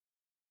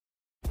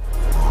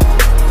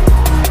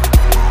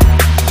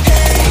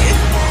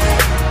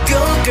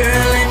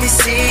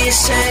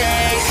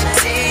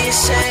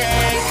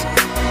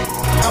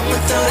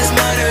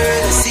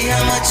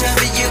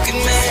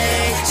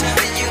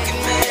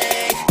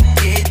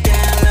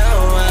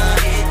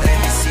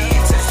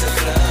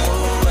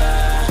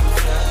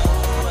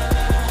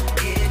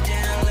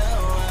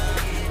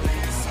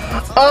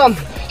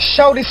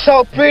Shorty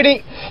so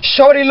pretty,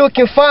 shorty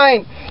looking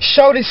fine,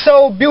 shorty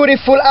so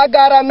beautiful, I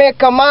gotta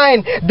make her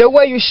mine. The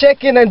way you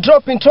shaking and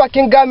dropping,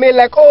 twerking got me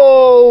like,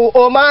 oh,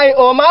 oh my,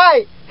 oh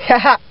my.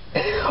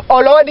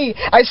 Oh lordy,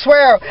 I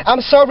swear, I'm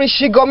sorry,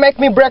 she gon' make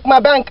me break my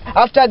bank.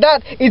 After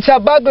that, it's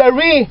a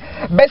burglary.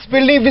 Best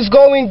believe it's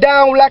going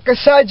down like a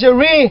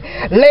surgery.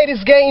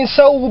 Ladies getting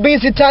so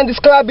busy, turn this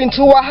club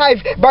into a hive.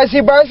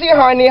 Buzzy, buzzy,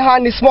 honey,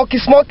 honey, smoky,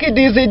 smoky,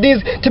 dizzy,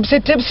 dizzy, tipsy,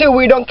 tipsy,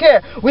 we don't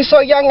care. We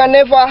so young and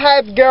never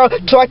hype, girl.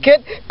 Twerk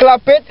it,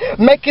 clap it,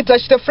 make it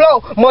touch the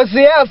flow.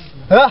 Mosey F.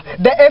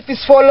 The F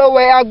is follow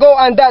where I go,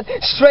 and that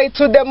straight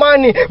to the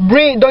money.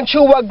 Breathe, don't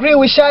you agree?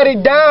 We shut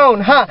it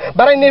down,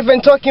 but I ain't even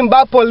talking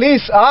about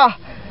police.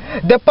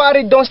 The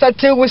party don't start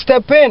till we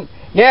step in.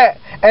 Yeah,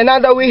 and now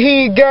that we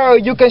here, girl,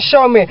 you can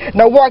show me.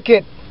 Now work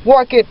it,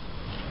 work it.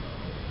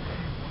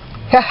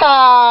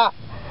 Haha.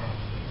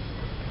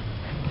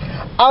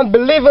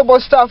 Unbelievable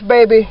stuff,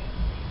 baby.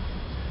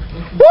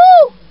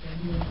 Woo!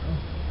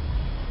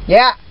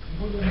 Yeah.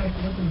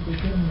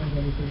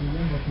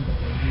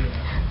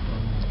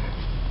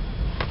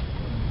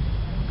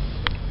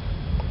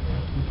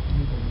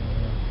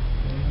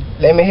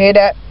 Let me hear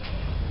that.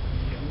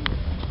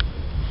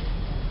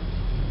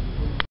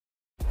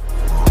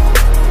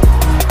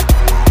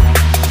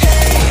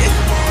 Hey,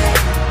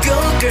 go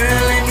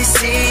girl, let me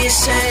see you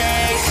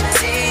shake,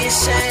 see you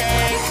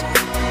shake.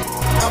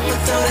 I'ma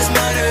throw this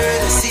motor,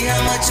 let's see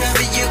how much of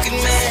it you can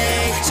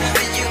make,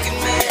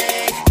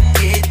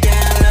 Get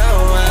down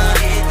low,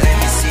 let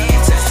me see you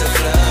touch the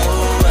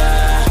floor,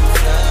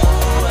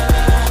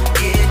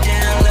 Get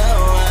down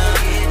low,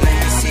 let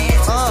me see you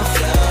touch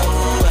the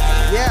floor,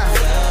 Yeah.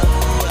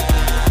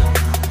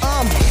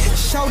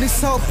 Shorty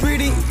so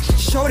pretty,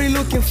 shorty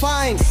looking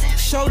fine,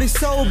 shorty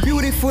so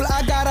beautiful,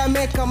 I gotta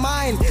make her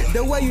mine.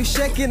 The way you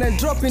shaking and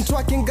dropping,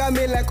 twerking got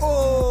me like,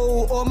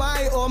 oh, oh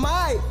my, oh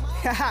my.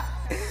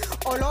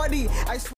 Oh lordy, I swear.